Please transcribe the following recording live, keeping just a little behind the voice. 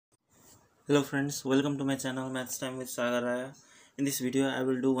Hello friends, welcome to my channel Maths Time with Sagar Raya. In this video I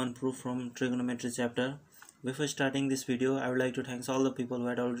will do one proof from Trigonometry chapter. Before starting this video, I would like to thank all the people who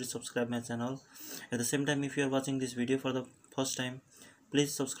had already subscribed my channel. At the same time, if you are watching this video for the first time,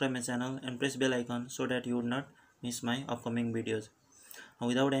 please subscribe my channel and press bell icon so that you would not miss my upcoming videos. Now,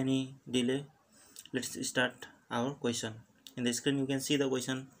 without any delay, let's start our question. In the screen you can see the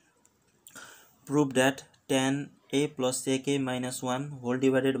question. Prove that tan a plus secA minus 1 whole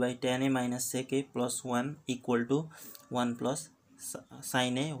divided by tan a minus secA plus 1 equal to 1 plus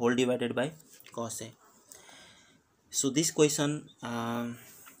sin a whole divided by cos a. So this question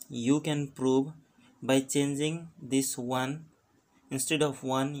you can prove by changing this 1. Instead of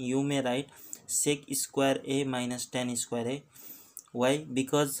 1 you may write sec square a minus tan square a. Why?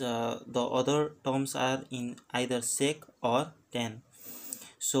 Because the other terms are in either sec or tan.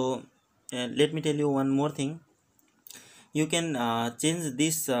 So let me tell you one more thing. You can change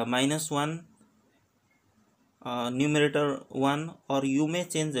this minus 1 numerator 1, or you may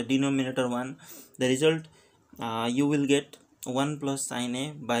change the denominator 1. The result you will get 1 plus sin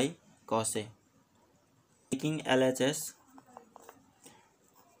a by cos a. Taking LHS,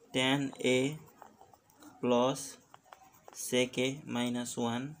 tan a plus sec a minus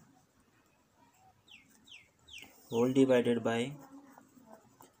 1 whole divided by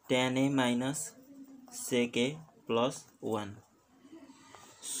tan a minus sec a plus 1.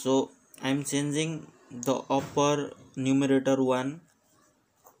 So I am changing the upper numerator 1.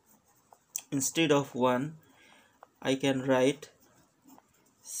 Instead of 1 I can write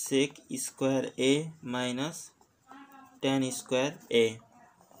sec square a minus tan square a,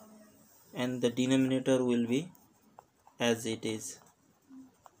 and the denominator will be as it is.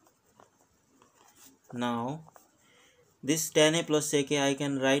 Now this tan a plus sec a I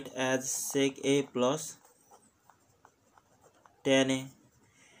can write as sec a plus tan a.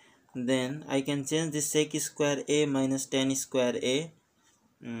 Then I can change this sec square a minus tan square a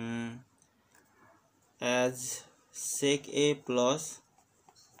as sec a plus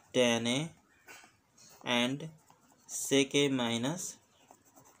tan a and sec a minus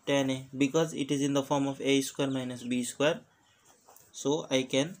tan a, because it is in the form of a square minus b square. So I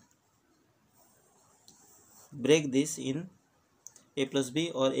can break this in a plus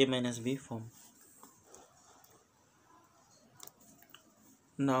b or a minus b form.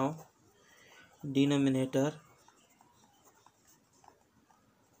 Now denominator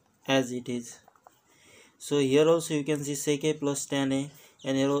as it is. So here also you can see sec a plus tan a,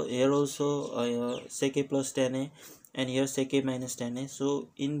 and here also sec a plus tan a, and here sec a minus tan a. So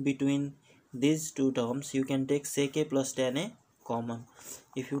in between these two terms you can take sec a plus tan a common.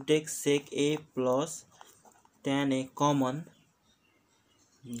 If you take sec a plus tan a common,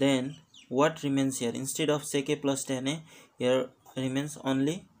 then what remains here? Instead of sec a plus tan a, here remains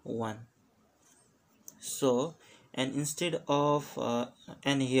only 1. So and instead of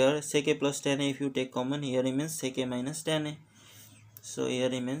and here sec a plus tan a, if you take common, here remains sec a minus tan a. So here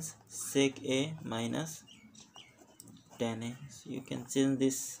remains sec a minus tan a. So you can change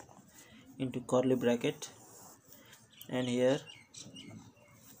this into curly bracket, and here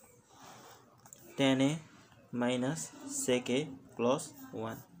tan a minus sec a plus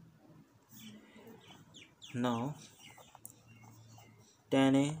 1. Now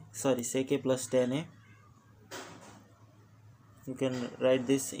sec a plus tan a, you can write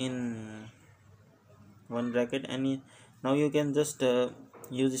this in one bracket, and now you can just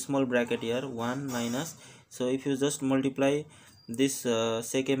use a small bracket here, 1 minus. So if you just multiply this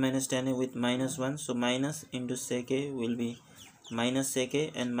sec a minus tan a with minus 1, so minus into sec a will be minus sec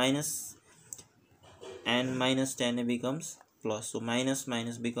a, and minus tan a becomes plus. So minus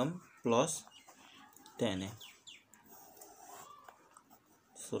become plus tan a.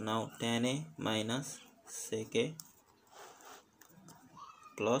 So now tan a minus sec a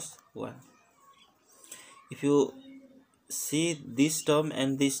plus 1. If you see this term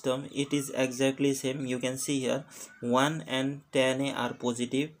and this term, it is exactly same. You can see here 1 and tan a are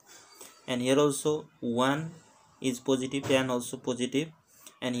positive, and here also 1 is positive, tan also positive,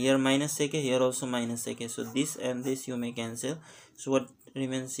 and here minus sec a, here also minus sec a. So this and this you may cancel. So what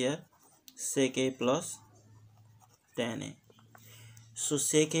remains here? Sec a plus tan a. So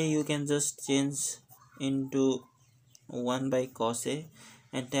sec a you can just change into 1 by cos a,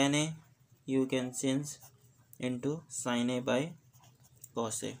 and tan a you can change into sin a by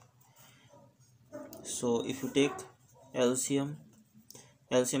cos a. So if you take LCM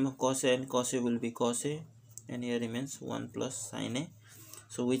of cos a and cos a will be cos a, and here remains 1 plus sin a.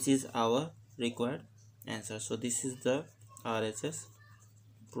 So which is our required answer. So this is the RHS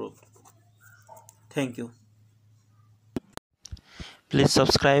proved. Thank you. Please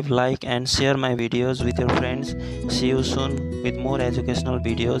subscribe, like and share my videos with your friends. See you soon with more educational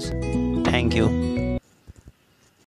videos. Thank you.